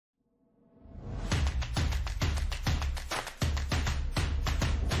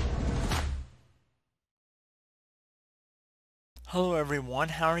Hello everyone,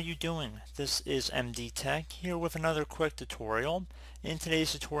 how are you doing? This is MD Tech here with another quick tutorial. In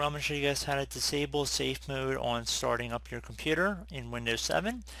today's tutorial I'm going to show you guys how to disable safe mode on starting up your computer in Windows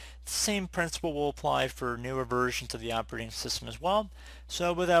 7. The same principle will apply for newer versions of the operating system as well.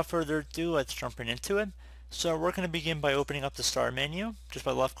 So without further ado, let's jump right into it. So we're going to begin by opening up the start menu just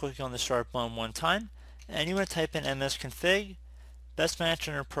by left clicking on the start button one time, and you want to type in msconfig. Best match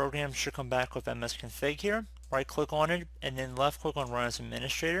under program should come back with msconfig here. Right click on it and then left click on run as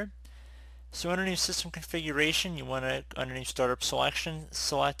administrator. So underneath system configuration, you want to, underneath startup selection,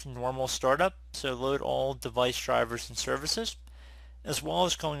 select normal startup, so load all device drivers and services, as well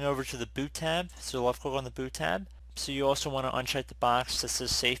as going over to the boot tab, so left click on the boot tab. So you also want to uncheck the box that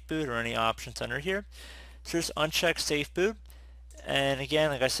says safe boot or any options under here. So just uncheck safe boot, and again,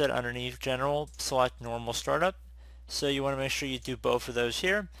 like I said, underneath general, select normal startup. So you want to make sure you do both of those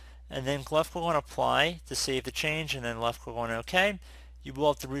here, and then left click on apply to save the change, and then left click on OK. You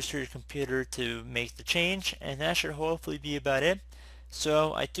will have to restart your computer to make the change, and that should hopefully be about it.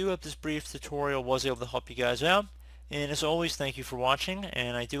 So I do hope this brief tutorial was able to help you guys out, and as always, thank you for watching,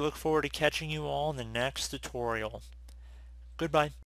 and I do look forward to catching you all in the next tutorial. Goodbye.